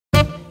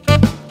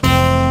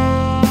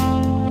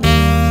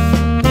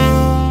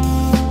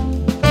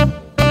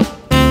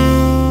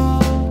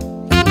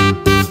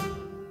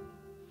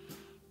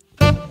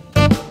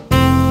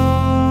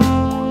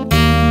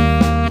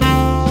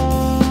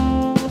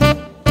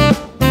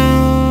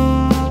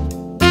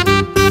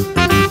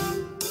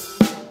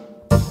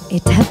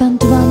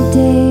And one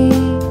day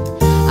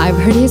I've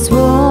heard his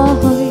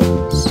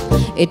voice.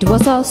 It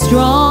was so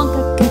strong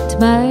I kept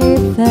my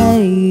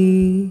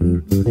faith.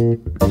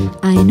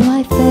 I know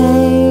I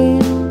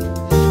failed,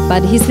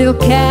 but he still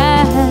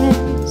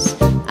cares.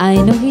 I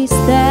know he's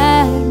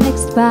there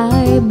next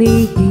by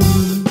me.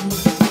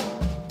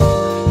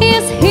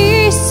 Yes,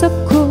 he's so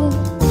cool,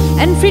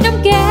 and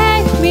freedom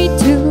gave me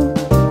too.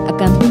 I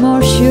can't be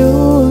more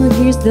sure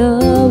he's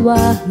the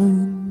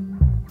one.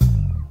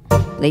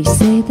 Please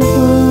say the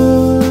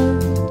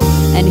word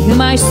and heal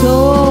my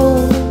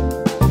soul.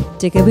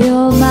 Take away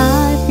all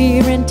my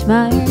fear and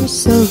my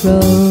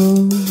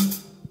sorrow.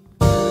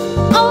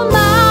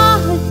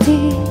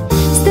 Almighty,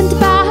 stand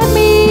by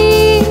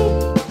me.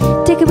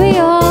 Take away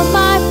all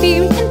my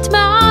fear and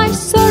my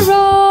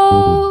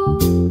sorrow.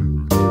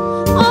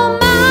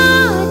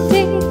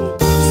 Almighty,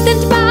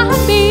 stand by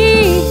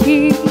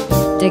me.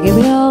 Take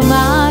away all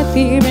my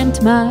fear and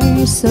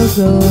my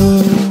sorrow.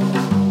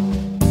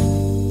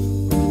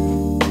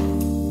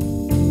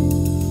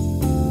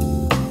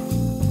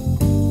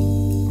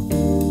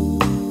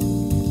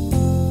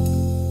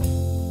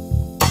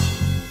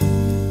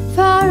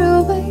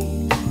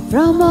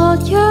 From all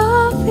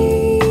your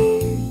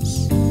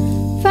fears,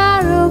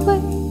 far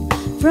away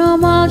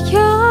from all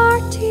your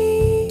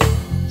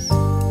tears,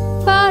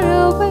 far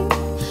away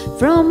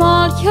from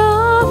all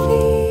your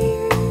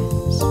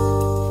fears,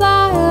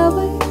 fly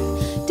away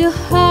to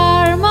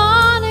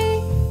harmony,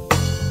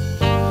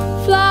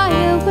 fly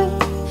away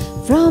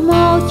from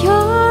all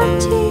your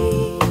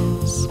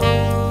tears,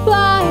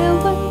 fly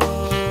away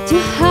to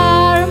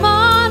harmony.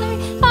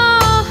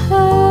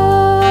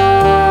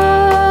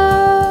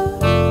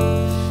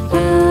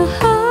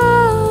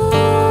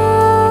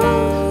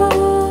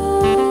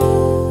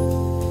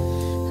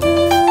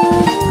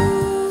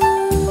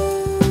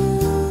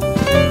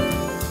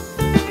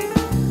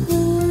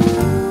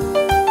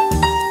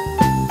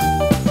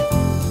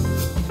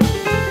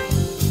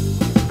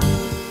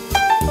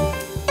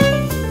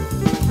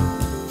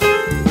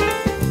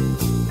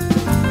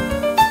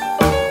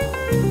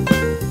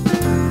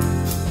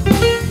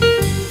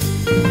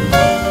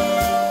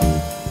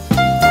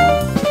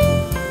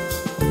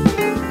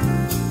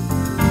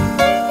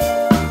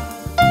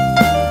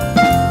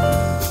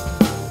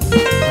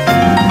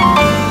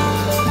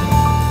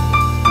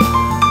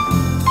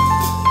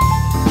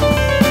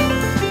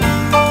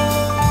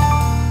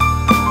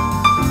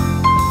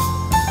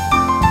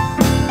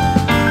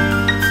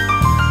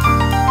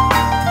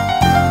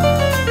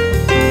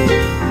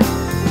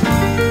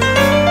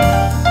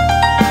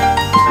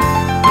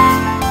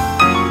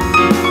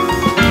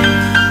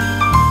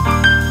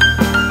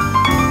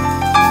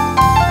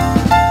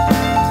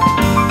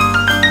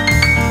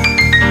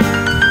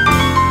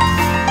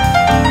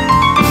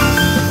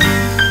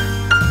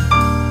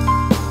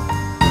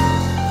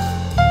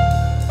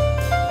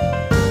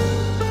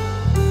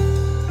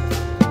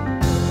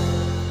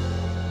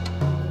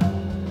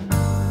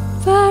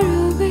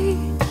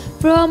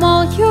 From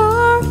all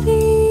your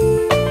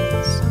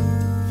fears,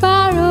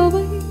 far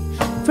away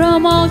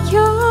from all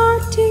your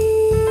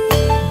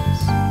tears,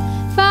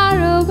 far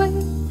away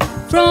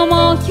from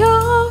all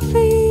your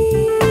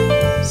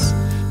fears,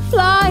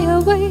 fly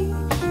away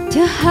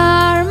to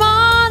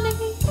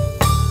harmony,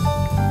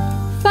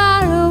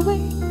 far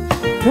away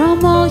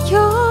from all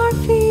your